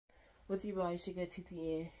With your boy, Sugar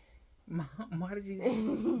TTN. Mom, why did you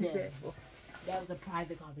do that for? That was a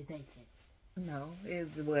private conversation. No, it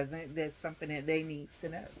wasn't. That's something that they need to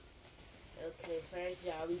know. Okay, first,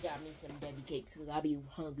 y'all, we got me some Debbie cakes because I'll be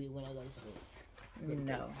hungry when I go to school. Debbie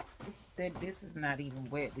No, cakes. this is not even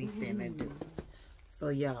what we finna do. So,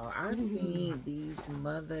 y'all, I seen these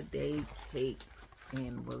Mother Day cakes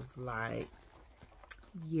and was like,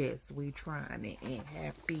 yes, we trying it. And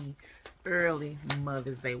happy early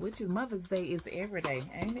Mother's Day, which is Mother's Day is every day,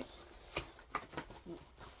 ain't it?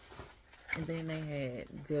 And then they had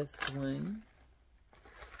this one.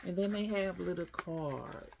 And then they have little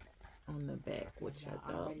cards on the back, which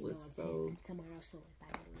I thought was so...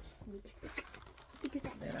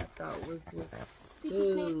 That I thought was so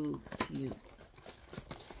cute.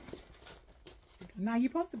 Now,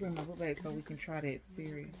 you're supposed to bring my book back so we can try that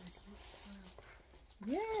cereal.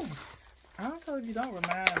 Yes. I told you don't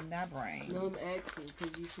remind my brain. No, I'm asking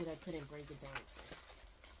because you said I couldn't break it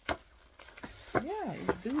down. Yeah,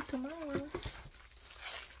 it's due tomorrow.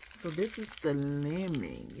 So this is the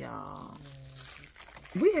lemon, y'all.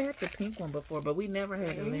 We had the pink one before, but we never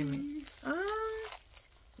had the lemon.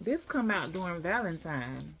 This come out during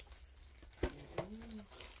Valentine's.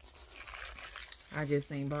 I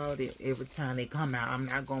just ain't bought it every time they come out. I'm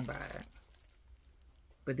not gonna buy it.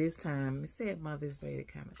 But this time, it said Mother's Day. It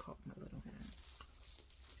kind of caught my little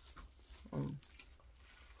hand.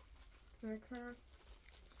 Okay.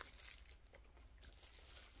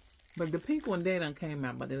 But the pink one, they done came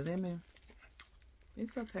out. But the lemon,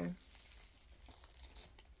 it's okay.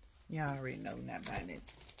 Y'all already know we're not buying this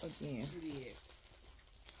again. Yeah.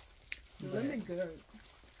 But, The lemon good.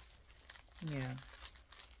 Yeah.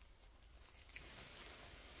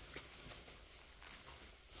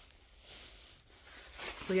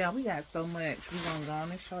 So, y'all, we got so much. We're going to go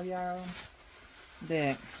on and show y'all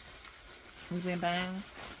that we've been buying.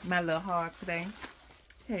 My little haul today.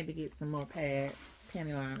 Had to get some more pads,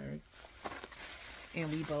 panty liners. And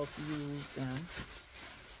we both used them.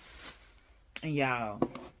 And, y'all,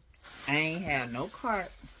 I ain't have no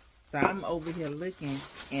cart. So, I'm over here looking.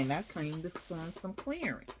 And I claimed to find some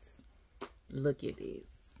clearance. Look at this.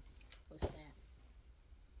 What's that?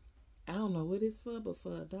 I don't know what it's for, but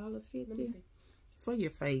for $1.50. It's for your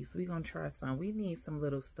face. We're going to try some. We need some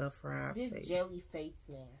little stuff for our face. This jelly face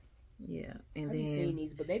mask. Yeah. And I've then seen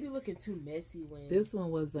these, but they be looking too messy when... This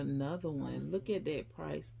one was another one. Look at that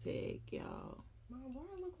price tag, y'all. Mom, why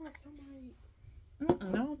it look like somebody...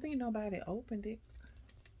 I don't think nobody opened it.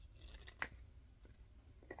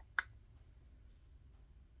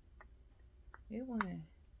 It wasn't.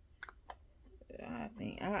 I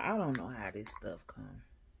don't know how this stuff comes.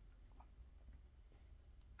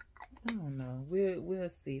 I don't know. We'll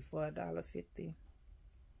see for $1.50.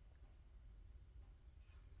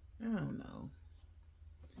 I don't know.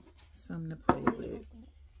 Something to play with.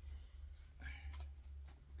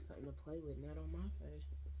 Something to play with, not on my face.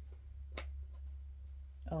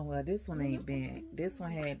 Oh well, this one ain't been. This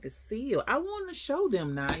one had the seal. I want to show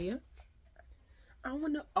them, Naya. I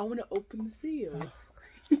wanna open the seal.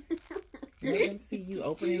 Oh, let them see you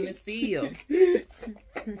opening the seal.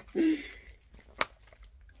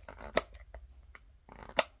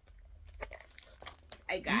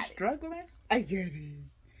 I got You it. struggling? I get it.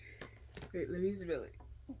 Wait, let me smell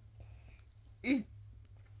it.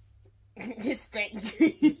 Just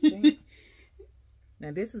stink.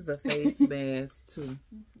 Now this is a face mask too.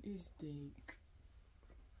 It stink.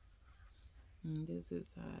 And this is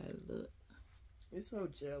how it look. It's so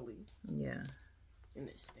jelly. Yeah. And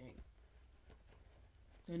it stink.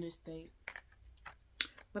 And it stink.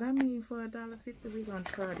 But I mean, for $1.50, we're gonna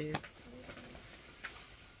try this.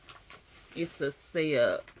 It's a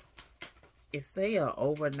sale. It's sale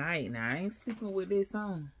overnight. Now I ain't sleeping with this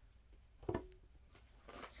on.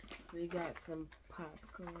 We got some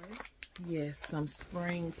popcorn. Yes, some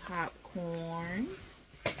spring popcorn.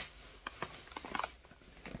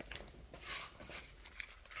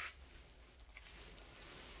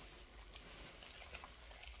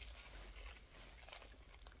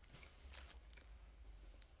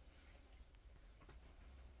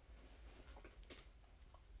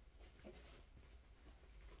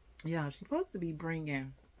 Yeah, she's supposed to be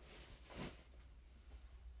bringing.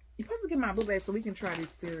 You're supposed to get my book bag so we can try this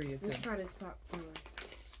cereal. Let's try this popcorn.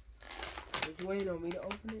 Just waiting on me to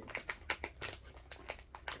open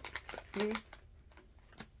it.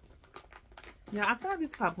 Yeah, I thought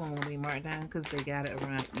this popcorn would be marked down because they got it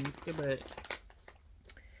around Easter, but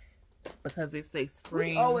because it says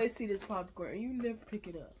spring. We always see this popcorn and you never pick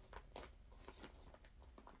it up.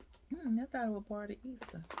 I thought it was part of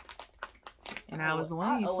Easter. And I was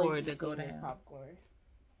waiting for it to go down. Popcorn.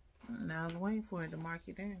 And I was waiting for it to mark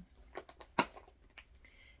it down.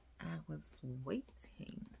 I was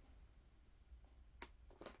waiting.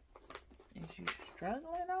 Is you struggling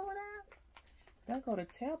over there? There go the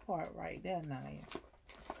tail part right there, Naya.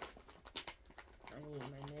 I need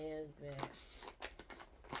my nails back.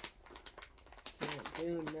 Can't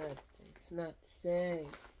do nothing. It's not the same.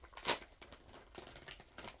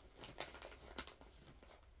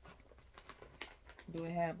 Do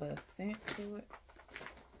it have a scent to it?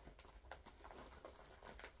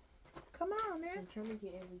 Come on, man. I'm trying to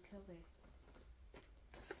get every color.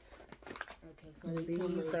 Okay, so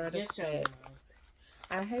These are the just show you. facts.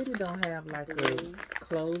 I hate it don't have like a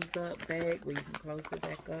closed up bag where you can close it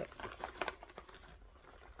back up.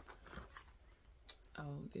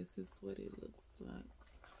 Oh, this is what it looks like.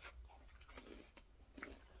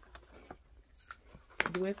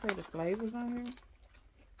 Do it say the flavors on here?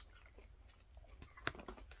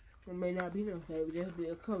 There may not be no flavor, there'll be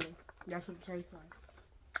a color. That's what it tastes like.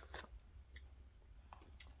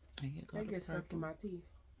 I get stuck in my teeth.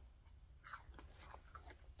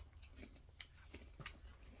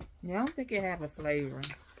 Yeah, I don't think it have a flavor.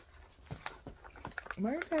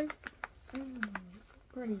 But it tastes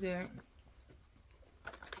pretty good.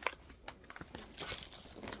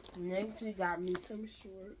 Next, we got me some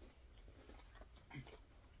shorts.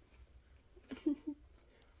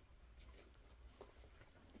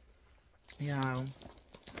 Y'all,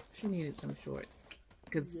 she needed some shorts.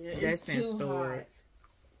 Because Yeah, that's in storage.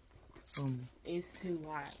 It's too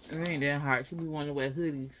hot. It ain't that hot. She be wanting to wear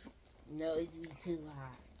hoodies. No, it's be too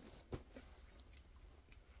hot.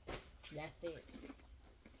 That's it.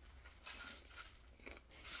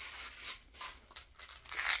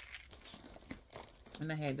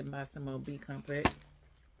 And I had to buy some more B complex.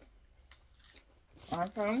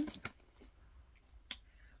 Also,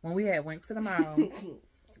 when we had went to the mall,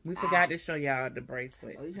 we forgot to show y'all the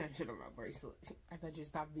bracelet. Oh, you trying to show them my bracelet? I thought you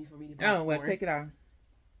stopped me for me to. Oh, well, take it off.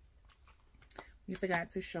 We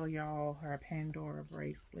forgot to show y'all her Pandora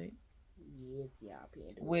bracelet. Yes, y'all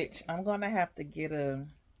Pandora. Which I'm gonna have to get a.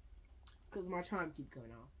 Cause my charm keep going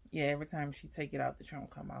off. Yeah, every time she take it out, the charm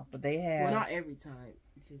come off. But they have. Well, not every time.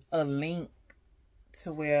 Just a link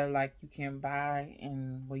to where like you can buy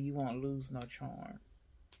and where you won't lose no charm.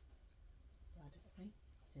 Y'all just wait.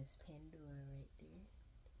 It says Pandora right there.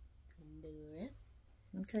 Pandora.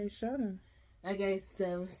 Okay, shut her. Okay,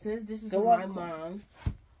 so since this is Go for my up. mom,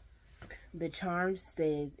 the charm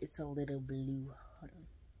says it's a little blue. Hold on.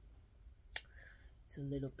 It's a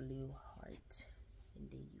little blue heart, and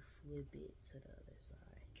then you flip it to the other side.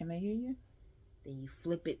 Can I hear you? Then you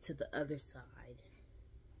flip it to the other side.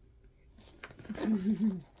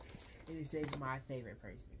 And it says my favorite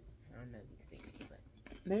person. I don't know if you can see it, but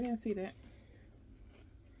They didn't see that.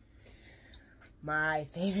 my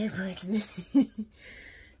favorite person.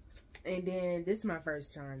 And then this is my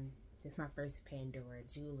first charm. This is my first Pandora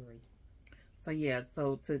jewelry. So yeah,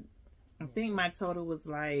 so I think my total was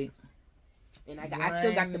like And I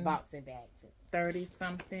still got the box and bag too. 30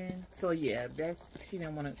 something. So yeah, she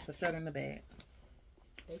didn't want to shut in the bag.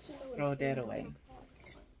 They should know what Throw it that is. away.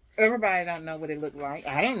 Everybody don't know what it looked like.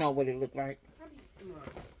 I don't know what it looked like. Come on,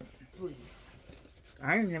 please.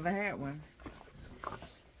 I ain't never had one.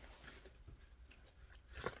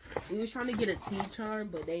 We was trying to get a T charm,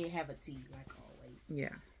 but they didn't have a T like always. Yeah.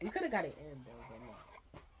 We could have got an M though, but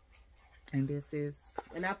no. And this is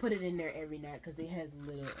And I put it in there every night because it has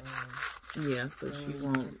little. yeah, so she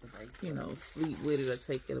won't, you know, sleep with it or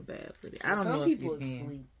take it a bath with it. I don't know Some if you people can.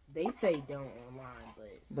 sleep. They say don't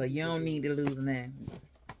online, But you don't need to lose that.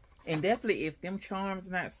 And definitely, if them charms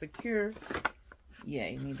not secure, yeah,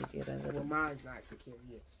 you need to get a Well, little. mine's not secure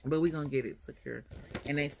yet. But we're gonna get it secure.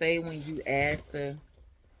 And they say when you add the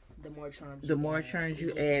more charms.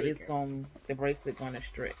 you add, it's the bracelet gonna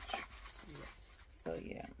stretch. Yeah. So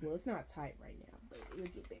yeah. Well, it's not tight right now, but it'll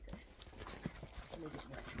get bigger. It'll get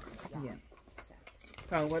more charms. Yeah.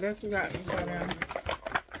 So what else we got?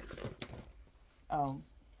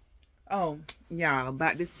 Oh, y'all,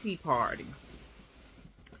 about this tea party.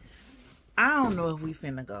 I don't know if we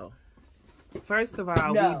finna go. First of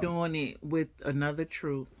all, No. we doing it with another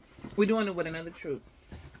troop. We're doing it with another troop.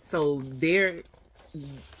 So the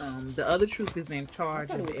other troop is in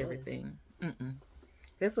charge I thought of it was everything.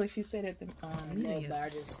 That's what she said at the No, meeting. but I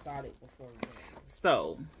just started before we went.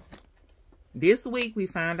 So this week we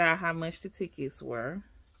found out how much the tickets were.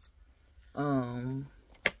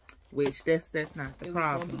 Which that's not the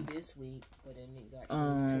problem. It was gonna be this week, but then it got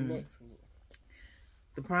changed to next week.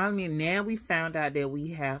 The problem is now we found out that we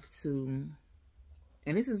have to,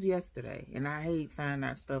 and this is yesterday, and I hate finding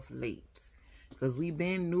out stuff late. Because we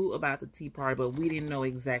been knew about the tea party, but we didn't know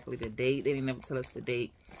exactly the date. They didn't ever tell us the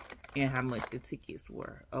date and how much the tickets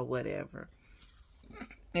were or whatever.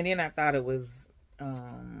 And then I thought it was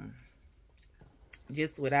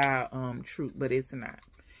just without Troop, but it's not.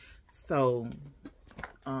 So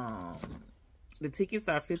the tickets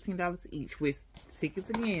are $15 each, which tickets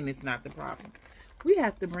again is not the problem. We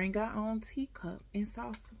have to bring our own teacup and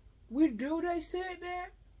salsa. We do, they said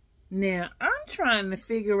that? Now, I'm trying to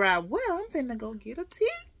figure out where I'm finna go get a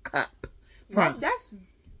teacup from. That's...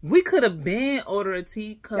 We could have been ordered a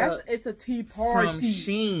teacup. It's a tea party. From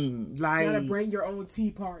Shein. Like, you gotta bring your own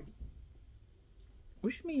tea party.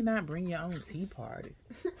 What you mean not bring your own tea party?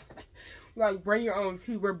 Like, bring your own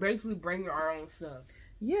tea. We're basically bringing our own stuff.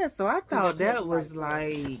 Yeah, so I thought that was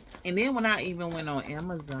like... And then when I even went on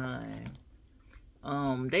Amazon,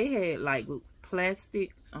 they had like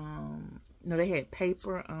plastic... No, they had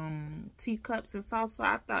paper teacups and salsa.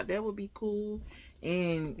 I thought that would be cool.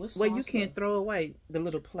 And you can't throw away the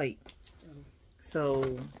little plate.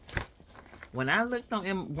 So when I looked on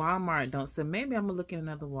Walmart, so maybe I'm gonna look at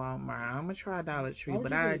another Walmart. I'm gonna try Dollar Tree,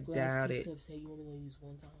 but I doubt it. Say you only gonna use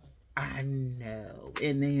one time. I know,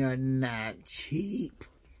 and they are not cheap.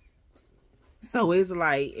 So it's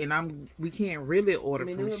like, and we can't really order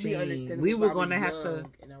from Shein. We were gonna have to,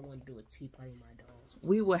 and I want to do a tea party with my dogs.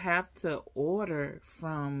 We would have to order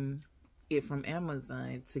from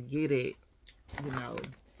Amazon to get it, you know,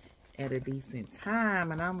 at a decent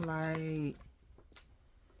time. And I'm like,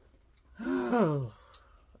 oh,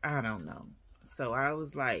 I don't know. So I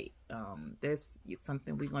was like, that's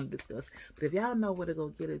something we're gonna discuss. But if y'all know where to go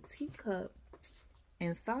get a teacup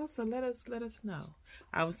and salsa, let us know.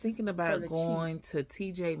 I was thinking about going to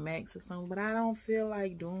TJ Maxx or something, but I don't feel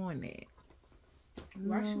like doing that.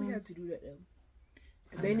 Why should we have to do that though?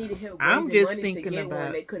 If they needed help, I'm just thinking about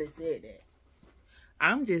one, they could have said that.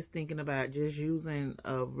 I'm just thinking about just using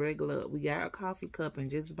a regular, we got a coffee cup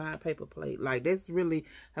and just buy a paper plate. Like, that's really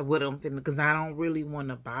what I'm thinking, because I don't really want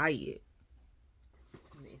to buy it.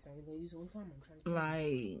 It's only going to use one time. I'm trying to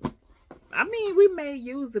like, I mean, we may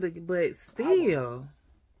use it, but still,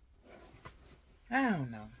 I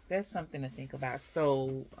don't know. That's something to think about.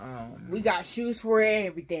 So, we got shoes for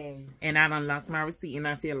everything. And I done lost my receipt, and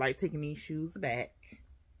I feel like taking these shoes back.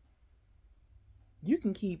 You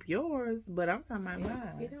can keep yours, but I'm talking about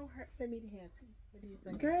mine. It don't hurt for me to have two. What do you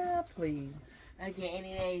think? Girl, please. Okay,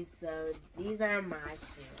 anyways, so these are my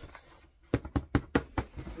shoes.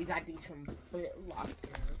 We got these from Foot Locker.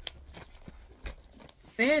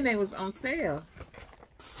 And they was on sale.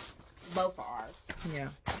 Both are ours. Yeah.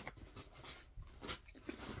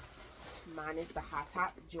 Mine is the Hot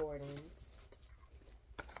Top Jordans.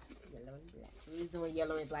 Yellow and black. We was doing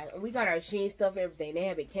yellow and black. We got our Shein stuff, everything. They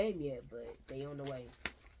haven't came yet, but they on the way.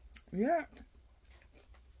 Yeah.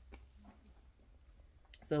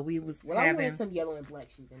 So we was I'm wearing some yellow and black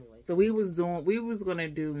shoes anyway. So we was gonna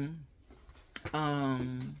do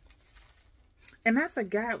and I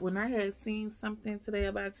forgot when I had seen something today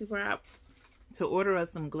about to order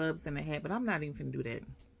us some gloves and a hat, but I'm not even gonna do that.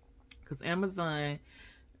 Cause Amazon,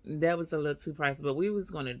 that was a little too pricey, but we was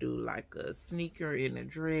gonna do like a sneaker and a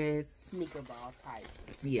dress. Sneaker ball type.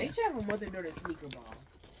 Yeah. They should have a mother and daughter sneaker ball.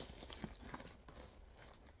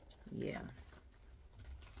 Yeah.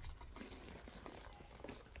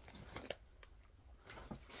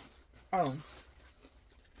 Oh.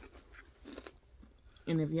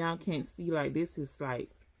 And if y'all can't see, like, this is like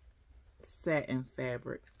satin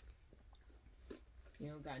fabric. You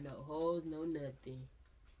don't got no holes, no nothing.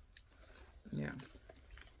 Yeah.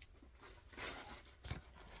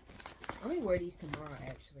 I'm gonna wear these tomorrow,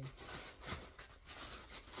 actually.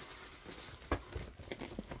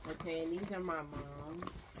 Okay, and these are my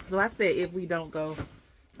mom's. So I said if we don't go,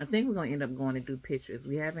 I think we're going to end up going to do pictures.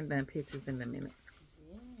 We haven't done pictures in a minute.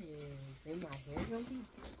 Yes, then my hair gonna be...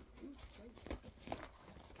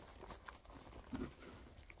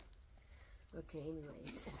 Okay,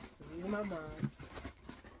 anyways. So these are my mom's.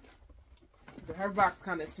 Her box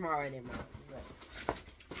kind of smaller than mine.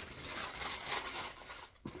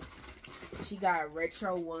 But she got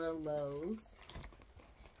Retro 1 lows.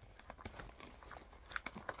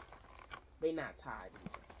 They not tied.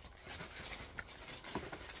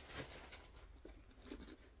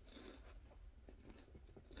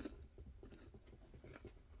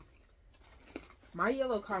 My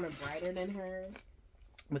yellow kind of brighter than hers.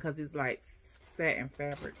 Because it's like satin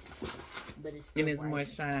fabric. But it's still and it's brighter. more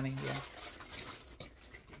shiny, yeah.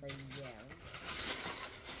 But yeah.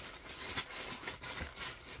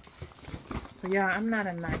 So yeah, I'm not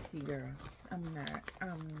a Nike girl. I'm not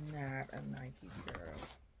a Nike girl.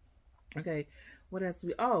 Okay, what else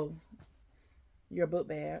your book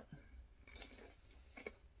bag.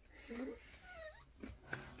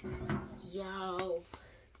 Yo,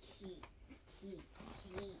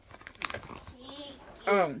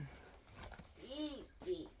 So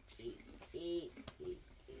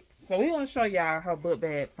we want to show y'all her book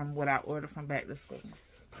bag from what I ordered from back to school.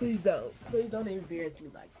 Please don't. Please don't embarrass me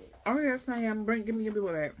like that. Oh yes, I am. Give me your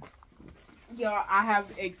book bag. Y'all, I have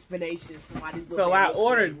explanations for why this book So bag I looks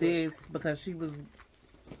ordered the way this because she was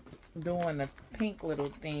doing a pink little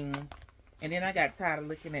thing, and then I got tired of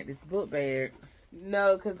looking at this book bag.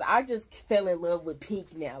 No, because I just fell in love with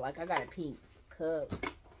pink now. Like, I got a pink cup.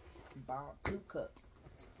 Bought 2 cups.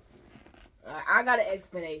 I got an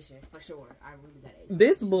explanation for sure. I really got an explanation.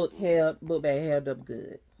 This book bag held up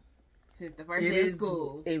good. Since the first day of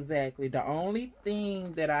school. Exactly. The only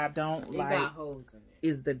thing that I don't like got holes in it.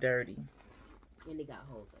 Is the dirty. And it got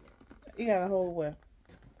holes in it. You got a hole where?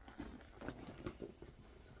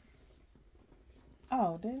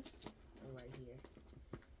 Oh, that's right here.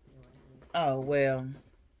 Oh well.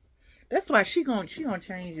 That's why she gonna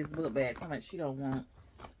change this book bag. How much she don't want.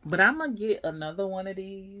 But I'm gonna get another one of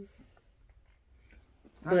these.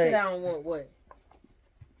 I said I don't want what?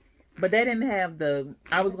 But they didn't have the.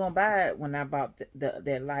 I was gonna buy it when I bought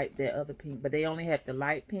that other pink, but they only have the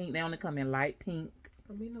light pink. They only come in light pink.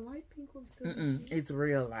 I mean, the light pink was still. It's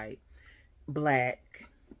real light, black,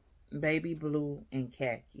 baby blue, and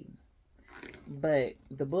khaki. But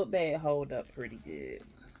the book bag hold up pretty good.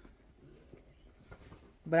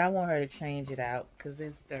 But I want her to change it out because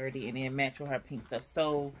it's dirty and then match with her pink stuff.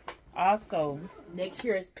 So also next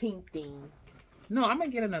year is pink theme. No, I'm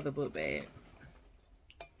gonna get another book bag.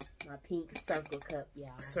 My pink circle cup,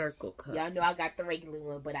 y'all. Circle cup. Y'all know I got the regular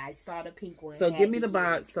one, but I saw the pink one. So give me the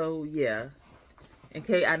box. So yeah.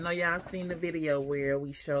 Okay, I know y'all seen the video where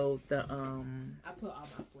we showed the I put all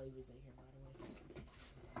my flavors in here, by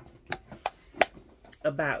the way.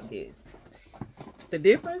 About this. The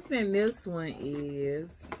difference in this one is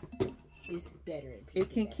it's better. It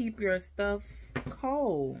can keep your stuff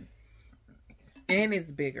cold. And it's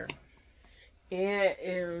bigger.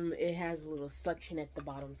 And it has a little suction at the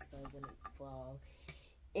bottom so when it falls.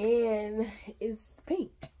 And it's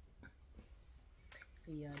pink.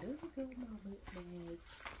 Yeah, those are good with my book bag.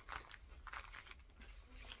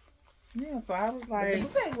 Yeah, so I was like, but the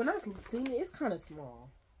book bag, when I was seeing it, it's kind of small.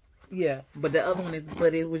 Yeah, but the other one is,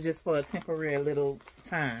 but it was just for a temporary little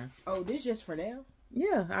time. Oh, this just for now?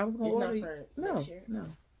 Yeah, I was gonna order. It's not for next year? No.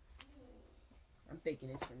 I'm thinking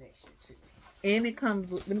it's for next year too. And it comes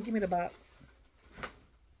with, let me give me the box.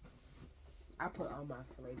 I put all my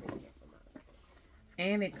flavors in it for mine.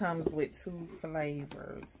 And it comes with 2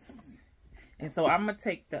 flavors. And so I'm gonna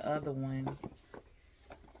take the other one.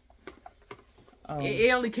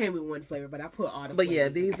 It only came with 1 flavor, but I put all the But flavors yeah,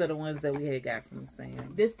 these are the ones that we had got from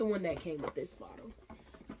Sam. This the one that came with this bottle.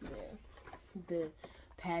 Yeah. The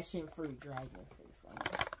passion fruit dragon fruit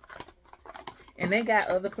flavor. And they got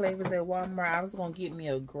other flavors at Walmart. I was gonna get me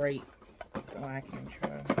a grape so I can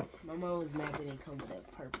try. My mom was mad they didn't come with a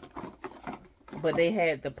purple. But they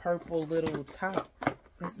had the purple little top.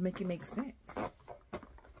 Let's make it make sense.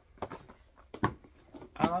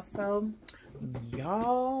 Also,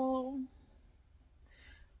 y'all.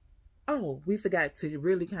 Oh, we forgot to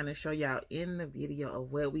really kind of show y'all in the video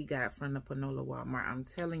of what we got from the Panola Walmart. I'm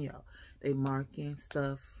telling y'all, they marking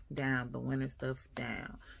stuff down, the winter stuff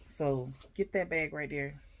down. So get that bag right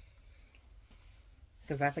there.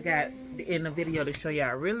 Because I forgot in the video to show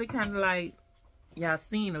y'all really kind of like, y'all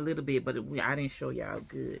seen a little bit, but I didn't show y'all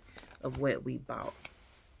good of what we bought.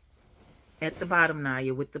 At the bottom now,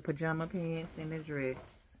 you're with the pajama pants and the dress.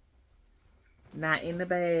 Not in the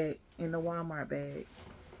bag, in the Walmart bag.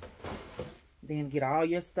 Then get all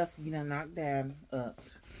your stuff you done knocked down up.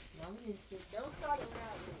 Don't start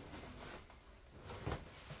around me.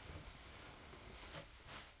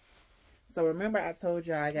 So remember I told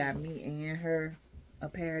y'all I got me and her a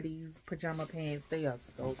pair of these pajama pants. They are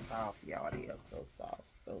so soft, y'all. They are so soft.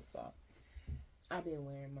 So soft. I've been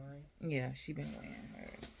wearing mine. Yeah, she been wearing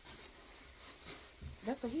hers.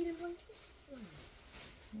 That's a heated blanket?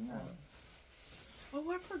 No. Oh,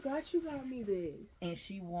 I forgot you got me this. And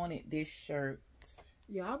she wanted this shirt.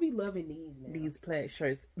 Yeah, I'll be loving these now. These plaid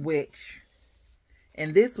shirts, which,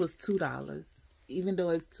 and this was $2. Even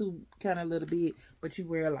though it's too kind of a little bit, but you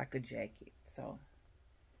wear like a jacket. So,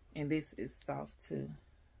 and this is soft too.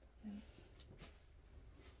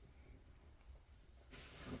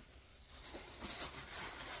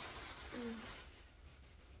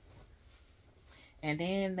 And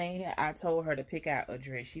then I told her to pick out a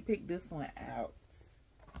dress. She picked this one out.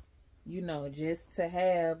 You know, just to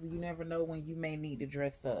have, you never know when you may need to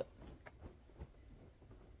dress up.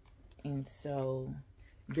 And so,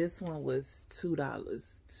 this one was $2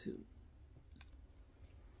 too.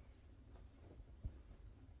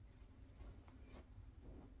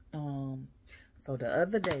 So the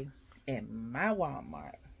other day at my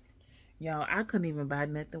Walmart, y'all, I couldn't even buy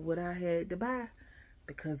nothing what I had to buy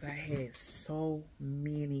because I had so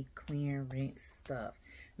many clearance stuff.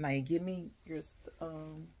 Like, give me just,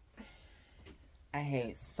 I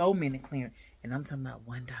had so many clearance, and I'm talking about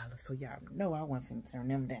 $1. So y'all know I wasn't finna turn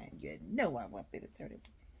them down. You know I wasn't finna turn them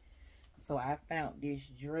down. So I found this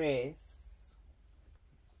dress.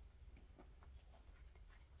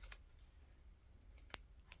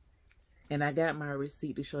 And I got my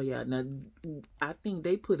receipt to show y'all. Now, I think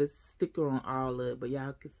they put a sticker on all of it, but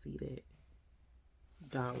y'all can see that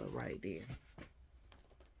dollar right there.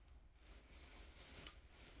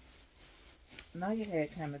 Now you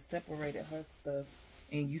had kind of separated her stuff,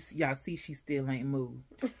 and y'all see she still ain't moved.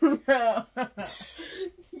 Yeah,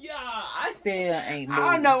 Still ain't moved.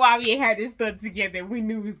 I don't know why we had this stuff together. We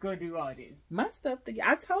knew we was gonna do all this. My stuff,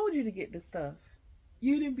 I told you to get the stuff.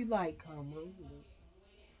 You didn't be like, come on.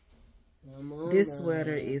 Come on, This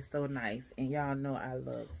sweater is so nice, and y'all know I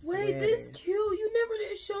love sweaters. Wait, this cute. You never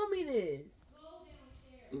did show me this.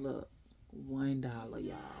 Look, $1,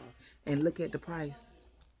 y'all. And look at the price.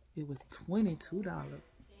 It was $22.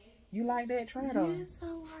 You like that? Try it on. Yes, I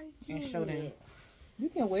like it. And show them. You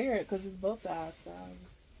can wear it because it's both our sizes.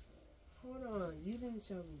 Hold on. You didn't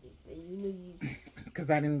show me this. And you knew you... Because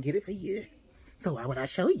I didn't get it for you. So why would I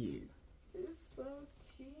show you? It's so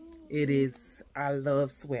cute. It is. I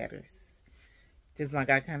love sweaters. Just like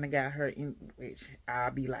I kind of got her in, which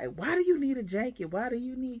I'll be like, why do you need a jacket? Why do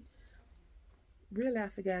you need... Really, I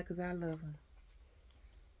forgot because I love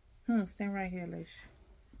them. Stand right here, Lish.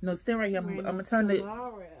 No, stand right here. I'm gonna turn it.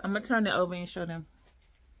 I'm gonna turn it over and show them.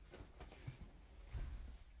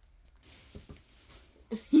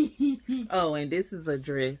 Oh, and this is a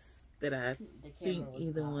dress that I think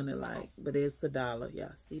either one to like, but it's $1.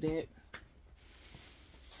 Y'all see that?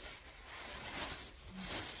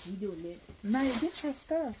 You doing next? No, get your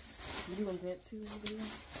stuff. You doing that too?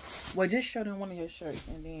 Well, just show them one of your shirts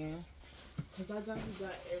and then. Because I got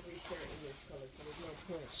every shirt in this color, so there's no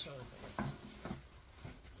point showing them.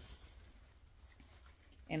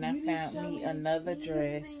 And I found me another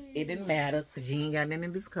dress. It didn't matter because you ain't got none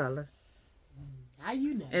in this color. How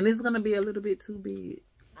you know? And it's going to be a little bit too big.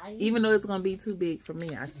 Even though it's going to be too big for me,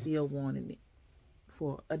 I still wanted it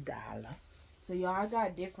for $1. So y'all, I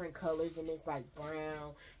got different colors, and it's like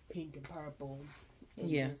brown, pink, and purple. And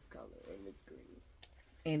this color, and this green.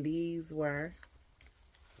 And these were...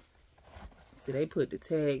 So they put the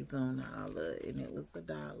tags on all of it, and it was $1.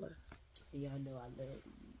 Y'all know I love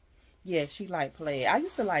you. Yeah, she like plaid. I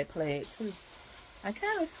used to like plaid too. I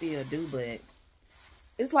kind of still do, but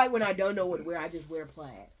it's like when I don't know what to wear, I just wear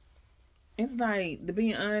plaid. It's like, to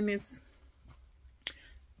be honest,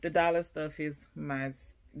 the dollar stuff is my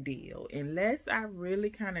deal. Unless I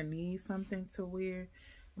really kind of need something to wear,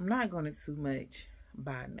 I'm not going to too much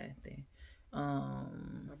buy nothing. I'll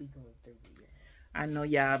be going through it. I know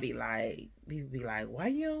y'all be like, people be like, why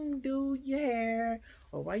you don't do your hair?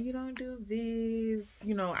 Or why you don't do this?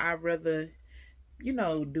 You know, I'd rather, you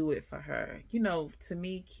know, do it for her. You know, to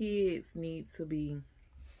me, kids need to be,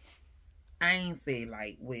 I ain't say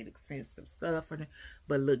like with expensive stuff for them,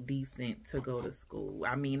 but look decent to go to school.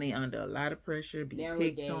 I mean, they under a lot of pressure, be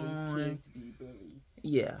picked on. Kids be bullies.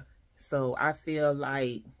 Yeah. So I feel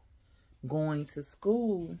like going to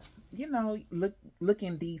school, you know,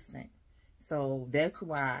 looking decent. So that's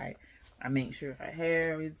why I make sure her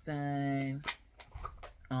hair is done.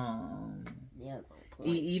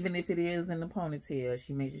 Even if it is in the ponytail,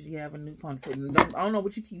 she makes sure she have a new ponytail. I don't know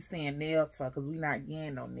what you keep saying nails for, because we not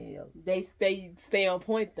getting no nails. They stay on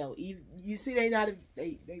point though. You see, they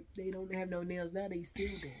don't have no nails now. They still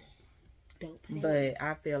do. Don't play. But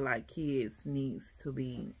I feel like kids needs to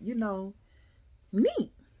be, you know,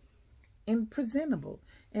 neat and presentable.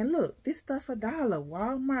 And look, this stuff $1.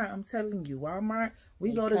 Walmart, I'm telling you, Walmart.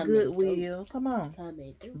 We go to Goodwill. Come on.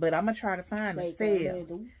 But I'm gonna try to find a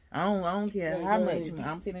sale. I don't care how much.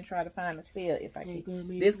 I'm finna try to find a sale if I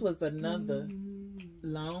can. This was another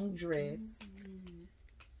long dress.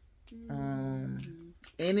 And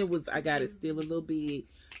it was, I got it still a little big,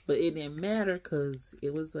 but it didn't matter because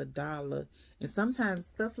it was $1. And sometimes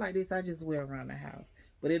stuff like this I just wear around the house.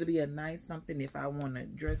 But it'll be a nice something if I want to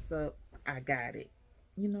dress up. I got it.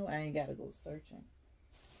 You know, I ain't got to go searching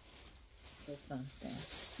for something.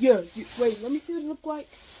 Yeah, wait, let me see what it look like.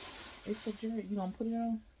 It's a jerk. You gonna put it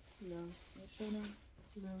on? No. Show them?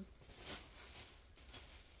 No.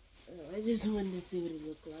 I just wanted to see what it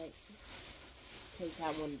looked like. Because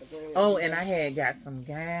I wanted to wear it. Oh, and I had got some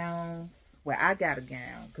gowns. Well, I got a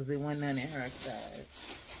gown because it wasn't none in her size.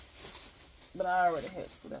 But I already had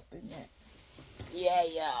put up in that. Yeah,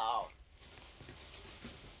 y'all.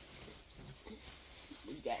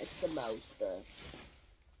 some more stuff.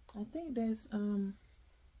 I think that's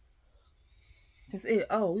it.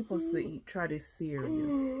 Oh, we supposed to try this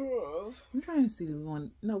cereal. I'm trying to see if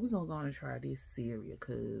we're gonna go and try this cereal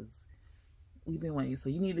because we've been waiting. So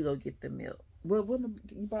you need to go get the milk. What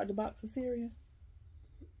you bought the box of cereal?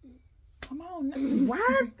 Come on,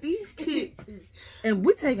 why is these kids? And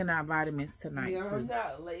we're taking our vitamins tonight Yeah, too. I'm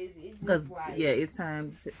not lazy. It's Cause just like, yeah, it's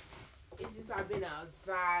time. it's just I've been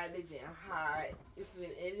outside. It's been hot. It's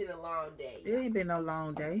been a long day. It ain't been no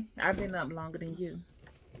long day. I've been up longer than you.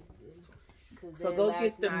 So Then go last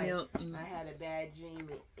get the night, milk. I had a bad dream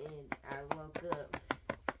and I woke up.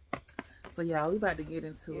 So y'all, we about to get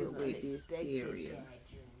into It it was with this unexpected cereal. bad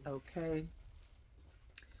dream. Okay.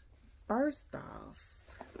 First off,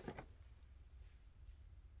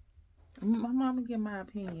 my mama get my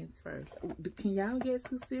opinions first. Can y'all guess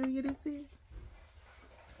who cereal this is?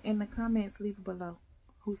 In the comments, leave it below.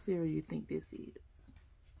 Who cereal you think this is?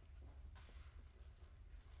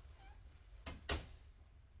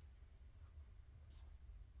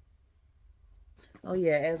 Oh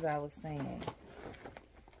yeah, as I was saying,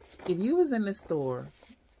 if you was in the store,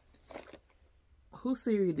 whose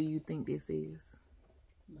cereal do you think this is?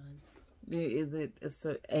 Mine. Is it?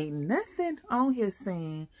 Ain't nothing on here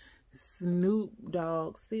saying Snoop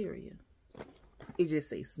Dogg cereal. It just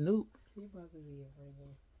say Snoop. You probably be right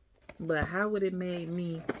now. But how would it make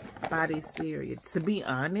me buy this cereal? To be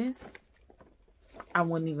honest, I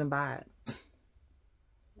wouldn't even buy it.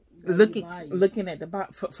 Looking at the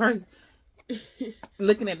box first.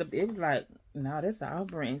 Looking at it was like, no, that's all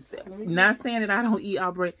brand. Not saying that I don't eat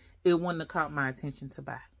all brand. It wouldn't have caught my attention to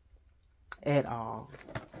buy at all.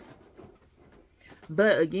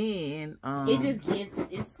 But again, it just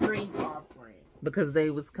it screams off brand because they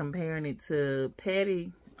was comparing it to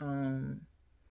Patty